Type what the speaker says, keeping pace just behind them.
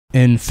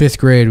in 5th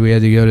grade, we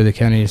had to go to the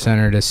Kennedy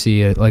Center to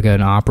see like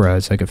an opera.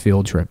 It's like a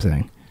field trip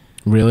thing.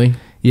 Really?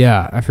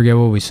 Yeah, I forget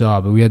what we saw,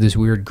 but we had this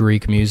weird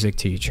Greek music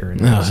teacher. And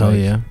hell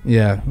yeah.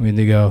 Yeah, we had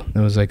to go. It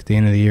was like at the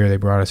end of the year, they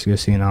brought us to go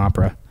see an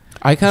opera.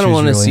 I kind of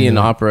want to really see an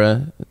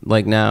opera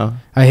like now.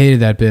 I hated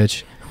that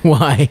bitch.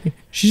 Why?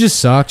 She just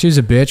sucked. She was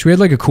a bitch. We had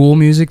like a cool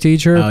music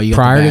teacher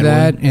prior to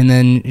that, and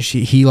then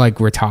he like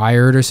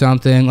retired or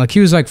something. Like he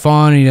was like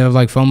fun. He'd have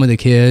like fun with the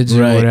kids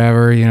or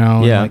whatever, you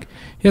know. Yeah. Like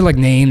he had like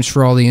names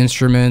for all the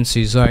instruments.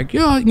 He's like,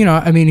 yeah, you know.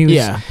 I mean, he was.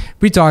 Yeah.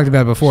 We talked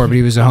about it before, but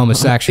he was a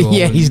homosexual.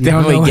 Yeah, he's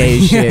definitely gay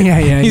as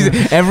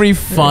shit. Every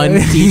fun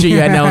teacher you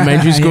had in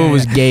elementary school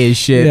was gay as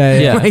shit.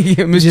 Yeah. Like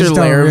Mr.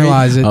 Larry.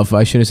 I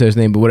shouldn't have said his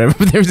name, but whatever.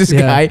 But there was this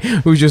guy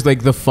who was just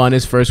like the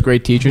funnest first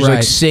grade teacher. He's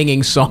like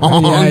singing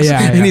songs.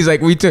 And he's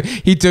like,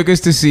 he took us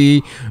to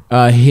see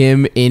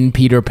him in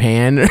Peter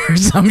Pan or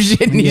some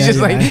shit. And he's just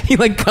like, he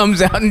like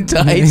comes out in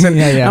tights. And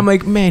I'm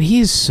like, man,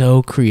 he is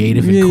so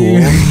creative and cool.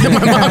 And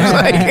my mom's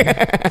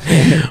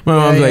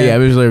like, yeah,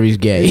 Mr. Larry's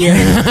gay.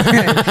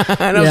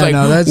 And I was like,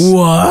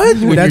 what?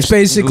 That's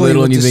basically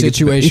what the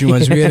situation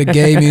was. We had a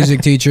gay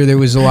music teacher that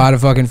was a lot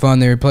of fucking fun.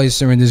 They replaced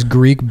her with this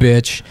Greek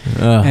bitch,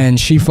 and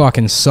she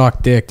fucking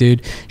sucked dick,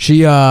 dude.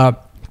 She, oh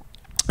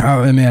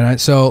man!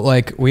 So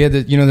like we had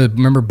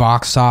remember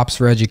box tops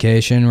for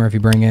education, where if you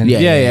bring in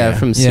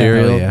from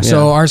cereal. Yeah.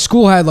 So our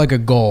school had like a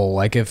goal,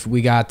 like if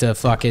we got to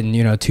fucking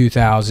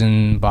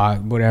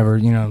 $2,000, whatever,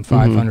 $500,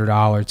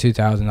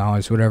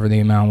 $2,000, whatever the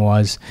amount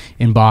was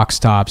in box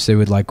tops, they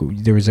would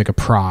there was like a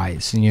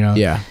prize,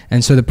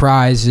 And so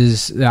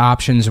the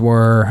options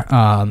were,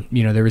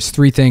 there was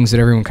 3 things that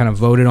everyone kind of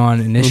voted on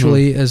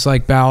initially as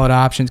like ballot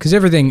options, because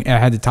everything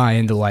had to tie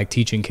into like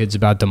teaching kids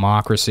about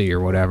democracy or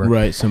whatever.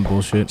 Right, some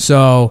bullshit.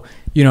 So,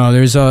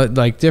 there's a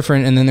like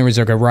different, and then there was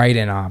like a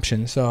write-in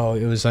option. So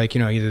it was like,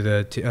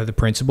 either the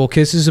principal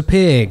kisses a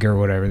pig or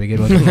whatever. They get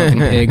like a fucking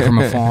pig from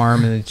a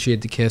farm, and then she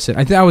had to kiss it.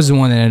 That was the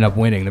one that ended up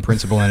winning. The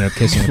principal ended up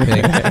kissing a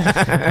pig.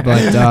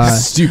 But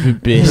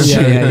stupid bitch.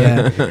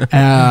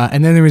 Yeah.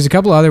 And then there was a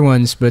couple other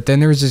ones, but then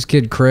there was this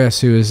kid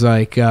Chris who was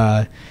like.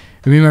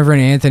 Me and my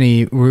friend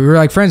Anthony, we were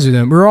like friends with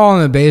him. We were all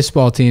on the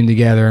baseball team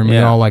together, and we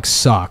all like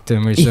sucked.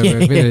 And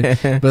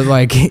but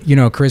like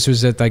Chris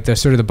was at like the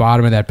sort of the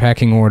bottom of that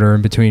pecking order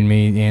in between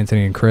me,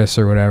 Anthony, and Chris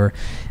or whatever.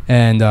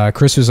 And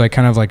Chris was like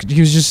kind of like,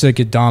 he was just like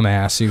a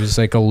dumbass. He was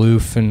like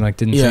aloof and like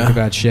didn't think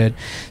about shit.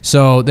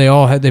 So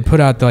they put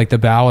out like the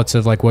ballots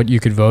of like what you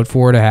could vote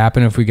for to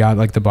happen if we got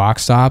like the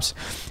box tops.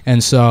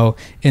 And so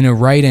in a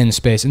write-in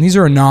space, and these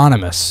are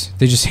anonymous.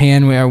 They just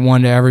hand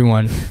one to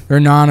everyone. They're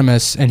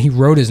anonymous, and he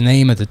wrote his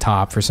name at the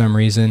top for some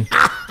reason.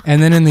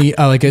 And then in the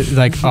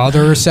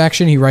other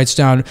section, he writes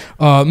down,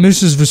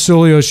 Mrs.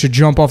 Vasilio should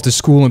jump off the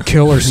school and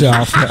kill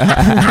herself.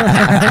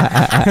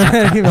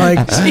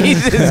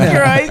 Jesus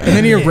Christ. And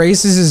then he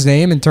erases his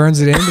name and turns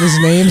it in, but his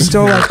name's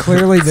still like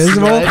clearly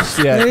visible. And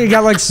then he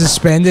got like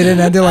suspended and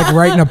had to like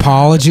write an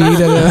apology to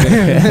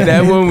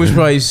that one was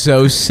probably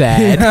so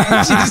sad.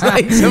 She's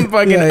like some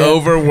fucking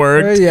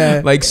overworked,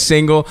 like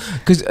single.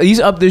 Because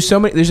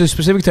there's a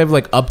specific type of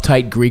like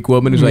uptight Greek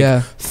woman who's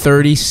like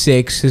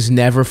 36, has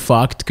never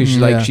fucked because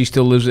she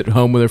still lives at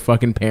home with her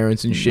fucking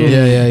parents and shit.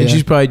 And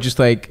she's probably just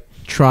like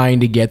trying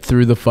to get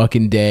through the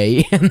fucking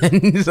day, and then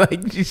it's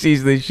like she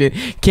sees this shit,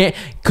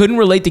 couldn't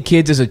relate to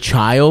kids as a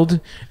child,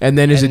 and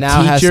then as a teacher.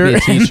 Has to be a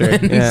teacher.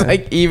 It's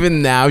like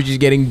even now she's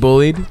getting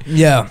bullied.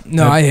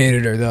 I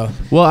hated her though.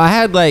 Well, I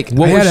had like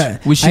I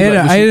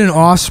had an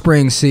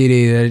Offspring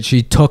CD that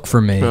she took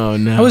from me. Oh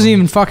no, I wasn't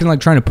even fucking like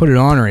trying to put it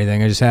on or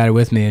anything. I just had it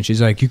with me, and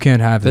she's like, you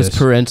can't have this. That's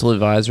parental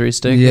advisory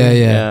stick.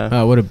 Yeah.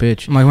 Oh, what a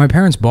bitch. I'm like, my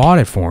parents bought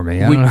it for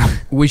me. I don't know.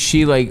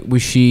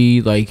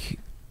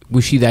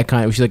 Was she that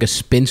kind? Was she like a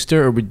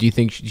spinster, or do you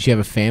think she have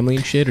a family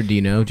and shit, or do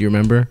you know? Do you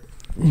remember?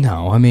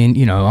 No, I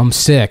mean, I'm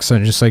 6, so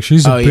I'm just like,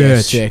 she's a bitch. Yeah,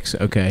 6,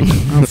 okay.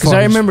 Because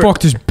I remember, fuck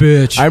this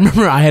bitch. I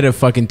remember I had a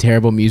fucking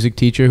terrible music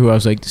teacher who I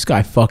was like, this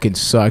guy fucking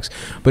sucks.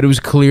 But it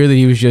was clear that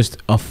he was just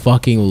a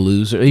fucking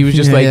loser. He was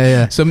just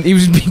he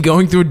was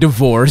going through a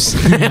divorce.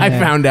 I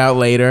found out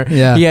later.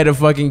 Yeah. He had a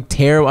fucking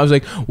terrible. I was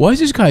like, why is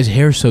this guy's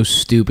hair so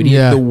stupid? He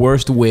had the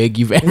worst wig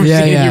you've ever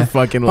seen in your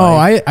fucking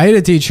life. I had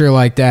a teacher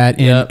like that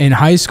in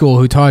high school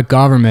who taught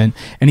government,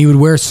 and he would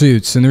wear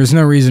suits, and there was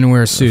no reason to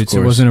wear suits.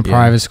 It wasn't a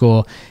private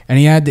school.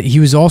 And he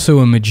was also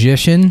a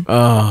magician.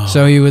 Oh.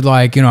 So he would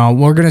like,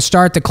 we're going to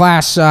start the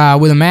class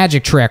with a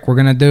magic trick. We're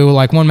going to do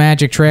like one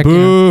magic trick.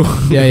 Boo.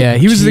 Yeah.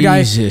 He was the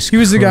guy. He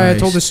was the guy I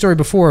told this story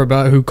before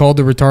about who called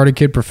the retarded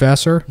kid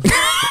professor.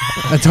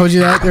 I told you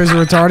that there's a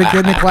retarded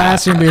kid in the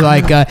class and be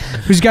like,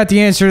 who's got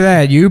the answer to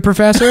that? You,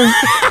 professor?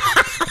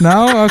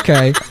 No?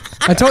 Okay.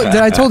 I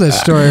told this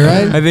story,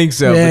 right? I think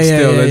so, but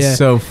still, that's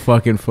so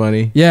fucking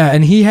funny. Yeah,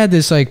 and he had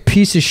this like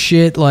piece of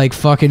shit like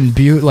fucking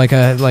like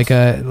a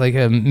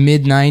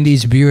mid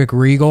 '90s Buick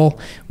Regal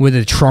where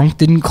the trunk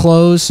didn't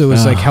close, so it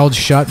was like held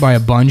shut by a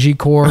bungee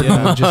cord.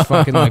 Just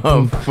fucking like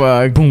boom,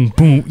 boom,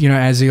 boom.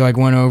 As he like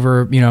went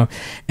over,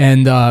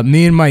 and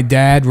me and my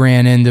dad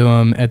ran into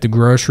him at the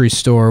grocery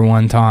store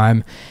one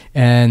time,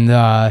 and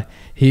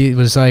he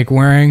was like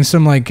wearing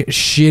some like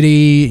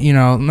shitty, you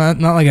know, not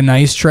like a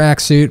nice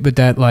tracksuit, but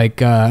that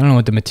like I don't know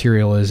what the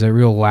material is. A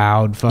real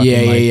loud fucking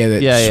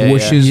that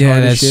swooshes. Yeah,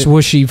 that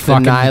swooshy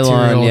fucking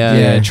nylon,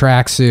 material.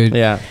 Tracksuit.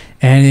 Yeah.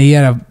 And he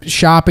had a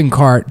shopping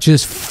cart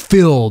just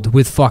filled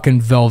with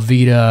fucking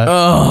Velveeta,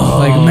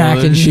 like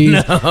mac and cheese.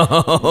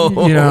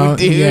 No, you know,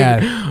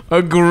 dude,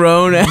 a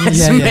grown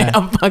ass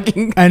man.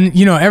 Fucking. And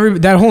you know,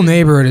 that whole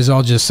neighborhood is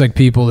all just like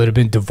people that have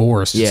been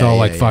divorced. It's all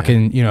like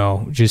fucking, you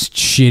know, just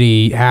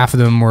shitty. Half of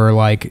them were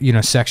like, you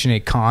know, Section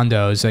 8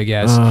 condos, I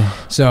guess.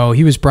 So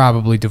he was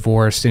probably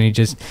divorced, and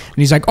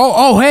he's like,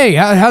 oh, hey,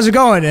 how's it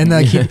going? And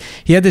like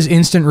he had this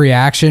instant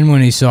reaction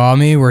when he saw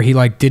me, where he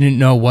like didn't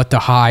know what to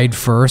hide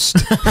first.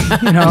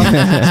 You know,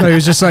 so he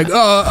was just like,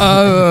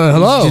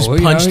 hello. He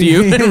just punched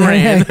you and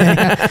ran.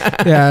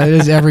 Yeah, it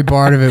is, every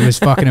part of it was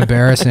fucking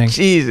embarrassing.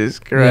 Jesus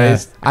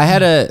Christ. I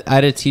had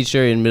a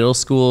teacher in middle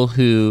school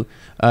who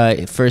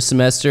first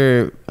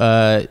semester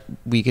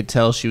we could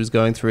tell she was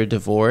going through a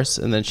divorce,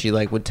 and then she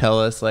like would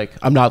tell us like,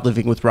 I'm not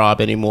living with Rob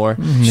anymore.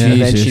 And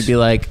then she'd be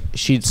like,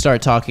 she'd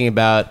start talking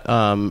about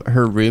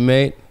her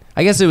roommate.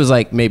 I guess it was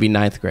like maybe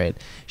 9th grade.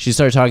 She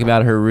started talking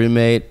about her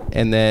roommate,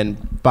 and then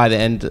by the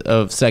end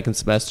of second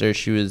semester,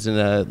 she was in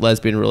a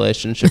lesbian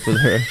relationship with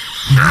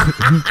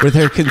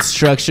her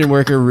construction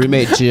worker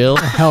roommate Jill.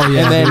 Hell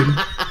yeah! And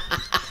then,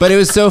 but it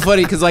was so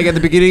funny because like at the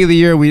beginning of the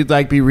year, we'd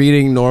like be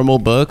reading normal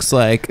books.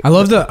 Like I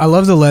love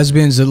the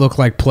lesbians that look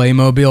like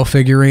Playmobil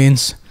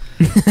figurines.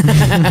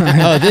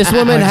 Oh, this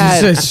woman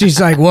she's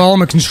like, well,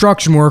 I'm a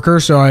construction worker,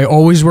 so I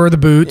always wear the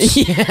boots.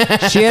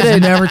 Yeah. She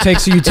never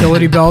takes a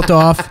utility belt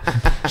off.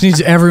 She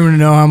needs everyone to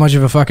know how much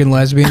of a fucking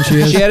lesbian she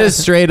is. She had a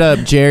straight up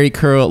Jerry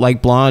curl,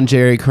 like blonde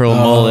Jerry curl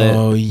mullet.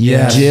 Oh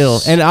yeah,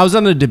 Jill. And I was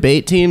on the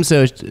debate team,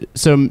 so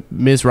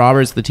Miss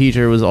Roberts, the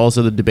teacher, was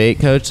also the debate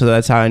coach, so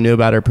that's how I knew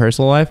about her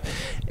personal life.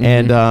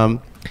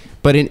 And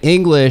but in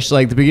English,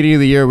 like the beginning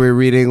of the year, we were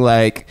reading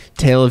like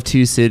Tale of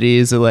Two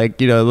Cities, or like,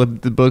 you know,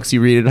 the books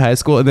you read in high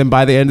school. And then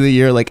by the end of the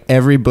year, like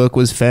every book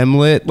was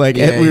femlit. Like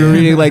we were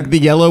reading like The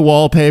Yellow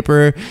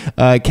Wallpaper,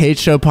 Kate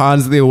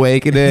Chopin's The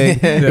Awakening.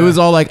 It was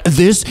all like,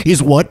 this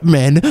is what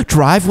men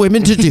drive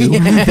women to do.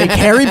 They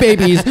carry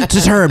babies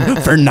to term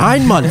for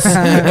 9 months.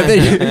 And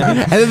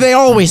then they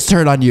always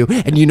turn on you.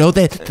 And you know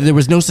that there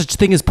was no such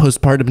thing as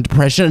postpartum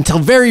depression until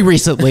very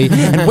recently.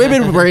 And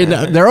women were in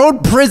their own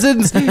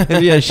prisons.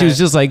 And yeah, she was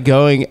just like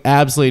going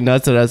absolutely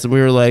nuts at us, and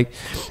we were like,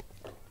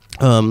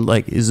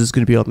 is this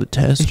going to be on the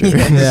test? Or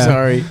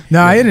sorry.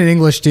 No, I had an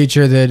English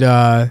teacher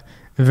that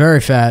very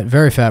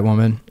fat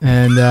woman,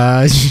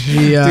 and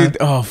she dude,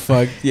 oh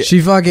fuck yeah.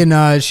 She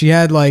fucking she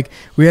had like,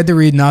 we had to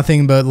read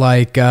nothing but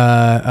like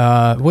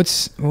like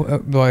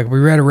we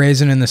read A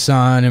Raisin in the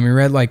Sun, and we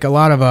read like a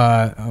lot of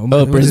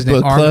Oprah's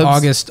book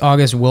clubs.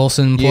 August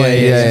Wilson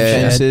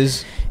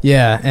plays.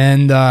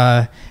 And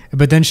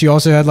but then she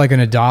also had like an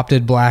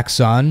adopted black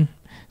son.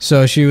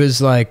 So she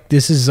was like,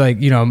 this is like,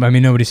 you know, I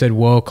mean, nobody said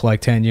woke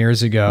like 10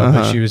 years ago,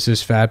 but she was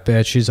this fat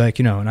bitch. She's like,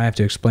 you know, and I have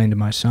to explain to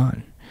my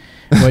son.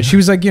 But she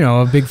was like, you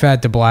know, a big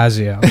fat de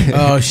Blasio.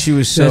 Oh, she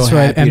was so That's happy.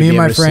 right. And me and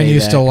my friend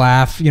used to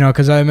laugh, you know,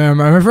 because I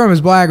remember my friend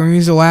was black, and we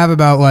used to laugh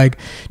about like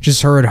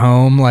just her at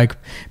home, like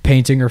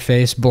painting her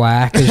face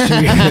black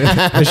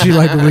as she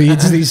like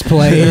reads these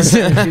plays.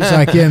 And she's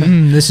like, yeah,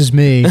 this is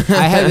me.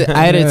 I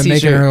had a teacher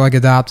making her like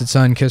adopted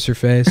son kiss her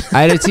face.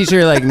 I had a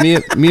teacher like me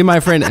and my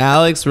friend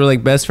Alex were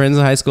like best friends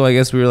in high school. I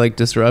guess we were like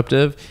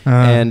disruptive,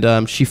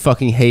 and she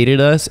fucking hated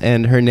us.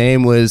 And her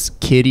name was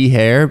Kitty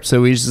Hair,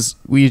 so we used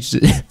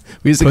to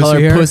call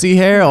her Pussy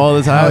Hair all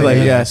the time. Like,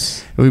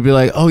 yes. We'd be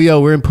like, oh,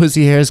 yo, we're in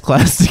Pussy Hair's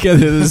class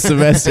together this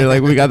semester.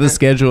 Like, we got the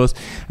schedules.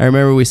 I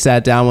remember we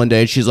sat down one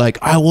day, and she's like,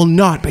 I will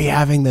not be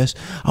having this.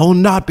 I will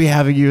not be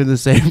having you in the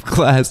same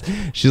class.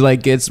 She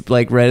like gets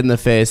like red in the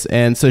face.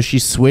 And so she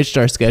switched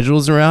our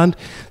schedules around.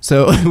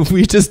 So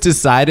we just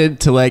decided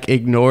to like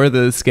ignore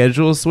the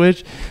schedule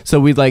switch. So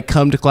we'd like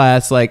come to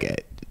class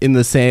like in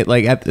the same,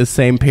 like at the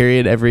same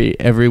period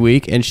every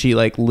week, and she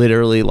like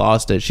literally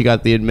lost it. She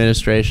got the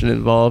administration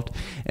involved,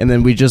 and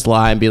then we just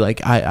lie and be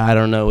like, I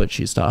don't know what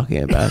she's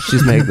talking about.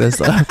 She's making this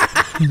up.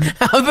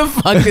 How the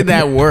fuck did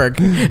that work?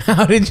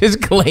 How did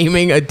just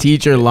claiming a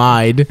teacher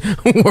lied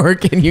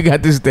work, and you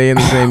got to stay in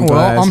the same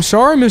class? Well, I'm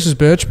sorry, Mrs.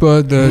 Bitch,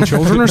 but the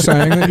children are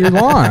saying that you're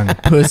lying.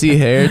 Pussy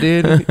Hair,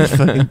 dude. You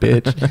fucking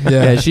bitch.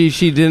 Yeah,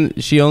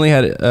 she only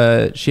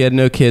had she had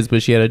no kids,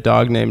 but she had a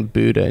dog named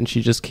Buddha, and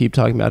she just keep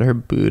talking about her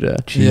Buddha.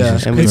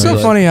 Jesus. And it's so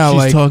funny how she's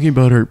like talking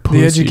about her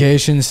pussy. The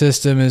education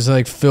system is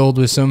like filled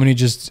with so many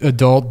just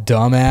adult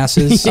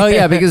dumbasses. Oh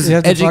yeah, because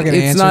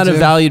it's not a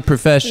valued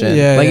profession.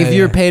 Yeah, like if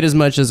you were paid as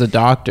much as a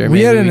doctor,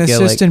 we had an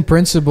assistant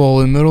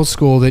principal in middle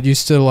school that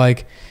used to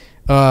like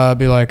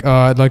be like,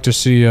 I'd like to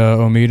see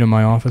Omid in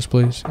my office,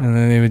 please. And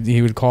then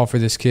he would call for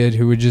this kid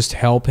who would just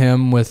help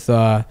him with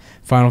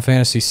Final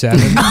Fantasy VII.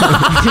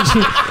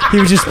 He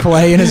would just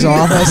play in his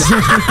office.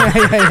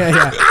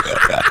 yeah.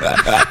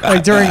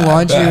 Like during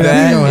lunch, he would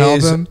go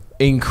help him.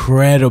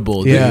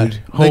 Incredible,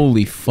 dude.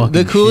 Holy fucking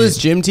The coolest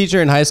shit. gym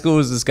teacher in high school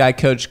was this guy,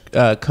 Coach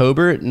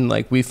Cobert, and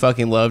like we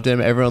fucking loved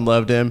him. Everyone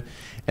loved him.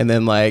 And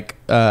then like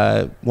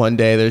one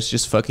day there's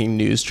just fucking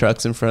news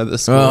trucks in front of the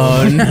school.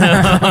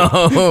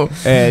 Oh no.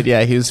 And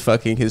yeah, he was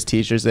fucking his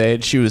teacher's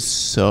aide. She was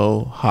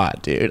so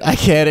hot, dude. I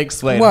can't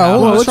explain.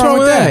 Well, what's wrong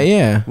with that?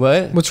 Yeah.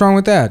 What? What's wrong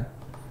with that?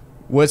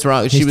 What's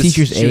wrong? His She was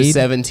teacher's she was aide?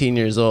 17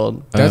 years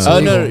old. That's oh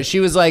illegal. no, she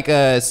was like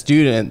a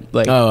student.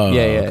 Like Oh,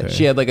 yeah. okay.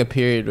 She had like a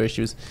period where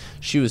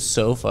she was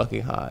so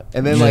fucking hot.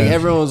 And then like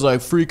everyone was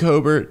like, "Free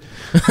Cobert."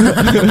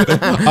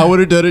 I would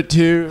have done it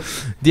too.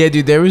 Yeah,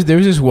 dude, there was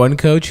this one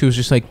coach who was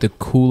just like the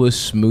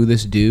coolest,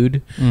 smoothest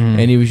dude,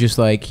 and he was just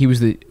like, he was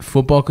the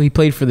football. He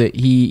played for the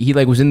he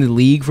like was in the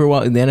league for a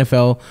while, in the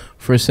NFL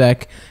for a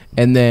sec,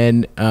 and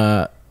then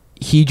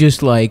he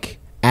just like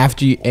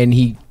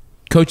he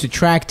coached the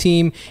track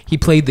team. He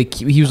played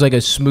he was like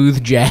a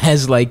smooth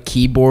jazz like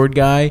keyboard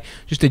guy,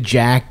 just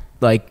a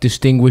like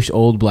distinguished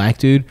old black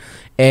dude.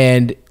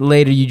 And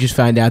later you just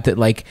find out that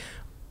like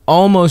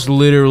almost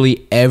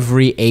literally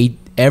every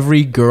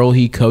girl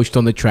he coached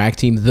on the track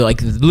team,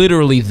 like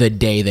literally the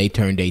day they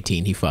turned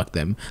 18, he fucked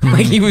them.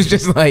 Like he was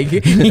just like,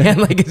 he had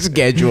like a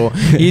schedule.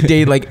 He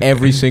dated like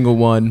every single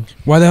one.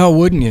 Why the hell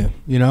wouldn't you?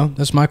 You know,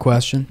 that's my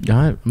question.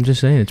 I'm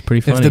just saying, it's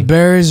pretty funny. If the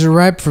berries are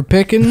ripe for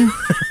picking,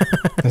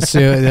 that's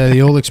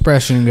the old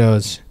expression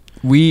goes.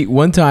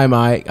 One time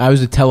I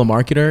was a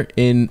telemarketer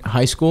in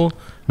high school.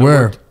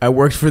 Where? I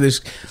worked for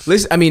this.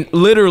 I mean,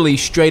 literally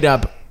straight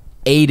up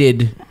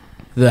aided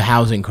the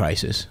housing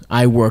crisis.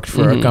 I worked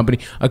for a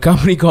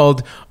company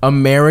called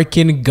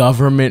American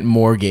Government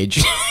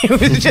Mortgage.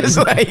 It was just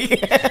like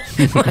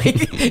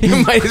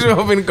it might as well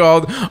have been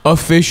called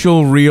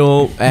Official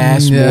Real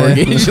Ass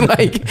Mortgage.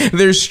 Like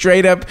they're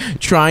straight up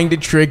trying to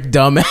trick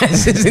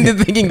dumbasses into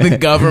thinking the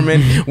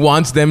government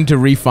wants them to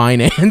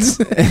refinance.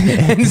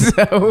 And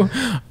so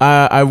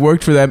I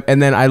worked for them,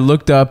 and then I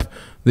looked up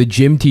the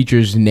gym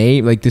teacher's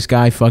name, like this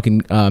guy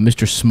fucking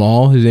Mr.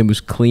 Small, his name was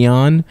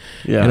Cleon.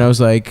 Yeah. And I was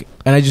like,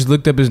 and I just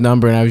looked up his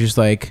number, and I was just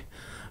like,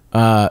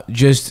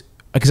 just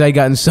because I had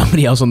gotten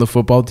somebody else on the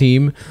football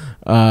team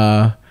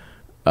a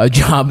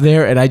job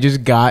there, and I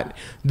just got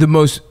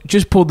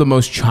pulled the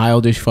most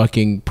childish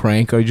fucking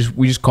prank. We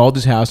just called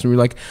his house, and we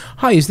were like,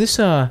 "Hi, is this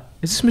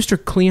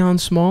Mr. Cleon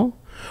Small?" Or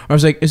I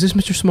was like, "Is this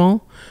Mr.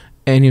 Small?"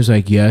 And he was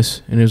like,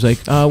 "Yes." And it was like,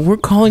 "We're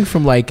calling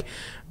from like."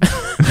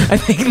 I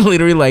think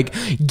literally like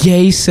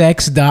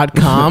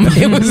gaysex.com.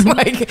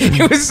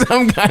 It was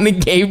some kind of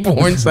gay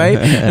porn site.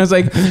 And I was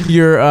like, and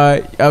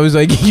it was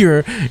like,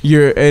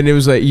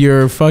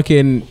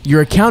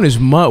 your account is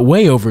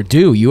way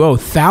overdue. You owe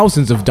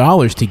thousands of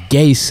dollars to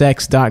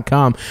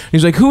gaysex.com. He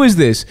was like, who is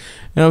this?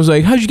 And I was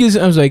like, how'd you get this?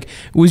 I was like,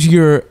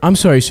 I'm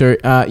sorry, sir.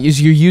 Is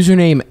your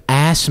username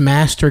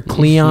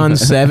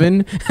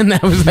AssMasterCleon7? And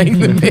that was like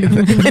the bit.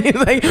 And he's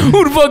like,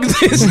 who the fuck is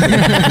this?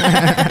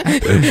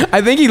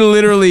 I think he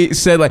literally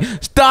said like,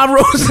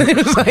 Stavros. It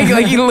was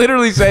like he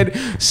literally said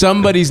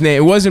somebody's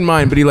name. It wasn't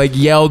mine, but he like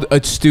yelled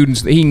at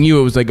students. He knew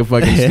it was like a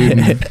fucking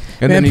student.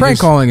 And man, prank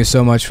calling is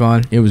so much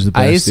fun. It was the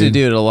best. I used to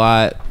do it a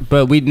lot,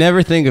 but we'd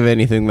never think of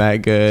anything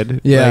that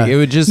good. Yeah. Like, it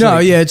would just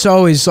it's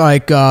always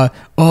like,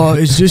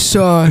 is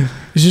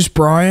this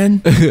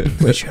Brian?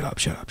 Wait, shut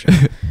up.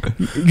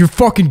 You're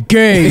fucking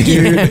gay,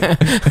 dude.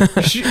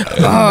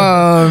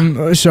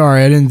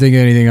 Sorry, I didn't think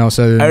of anything else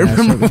other than I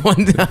remember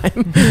one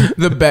time,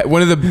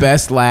 one of the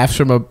best laughs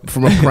from a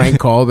prank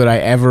call that I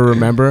ever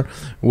remember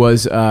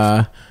was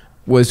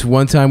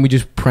one time we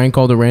just prank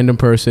called a random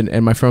person,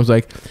 and my friend was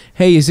like,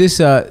 hey, is this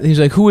he's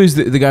like, who is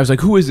the guy was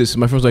like, who is this?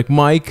 And my friend was like,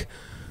 Mike.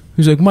 He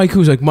was like, Mike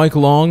who's? Like, Mike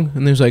Long.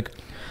 And there's like,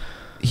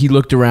 he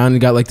looked around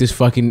and got like this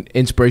fucking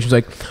inspiration. He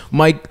was like,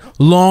 Mike,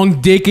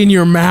 long dick in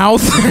your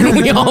mouth. And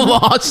we all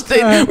lost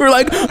it. We were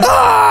like,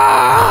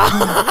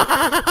 ah!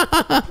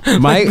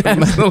 Mike,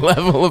 that's the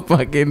level of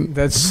fucking.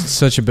 That's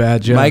such a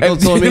bad joke. Michael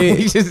told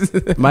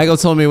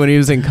me when he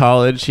was in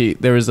college,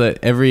 there was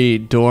every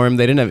dorm,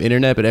 they didn't have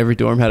internet, but every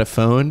dorm had a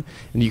phone,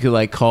 and you could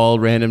like call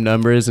random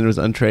numbers, and it was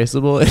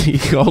untraceable. And he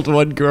called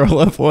one girl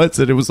up once,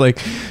 and it was like,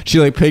 she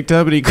like picked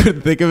up, and he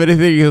couldn't think of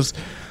anything. He goes,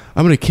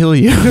 I'm gonna kill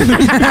you.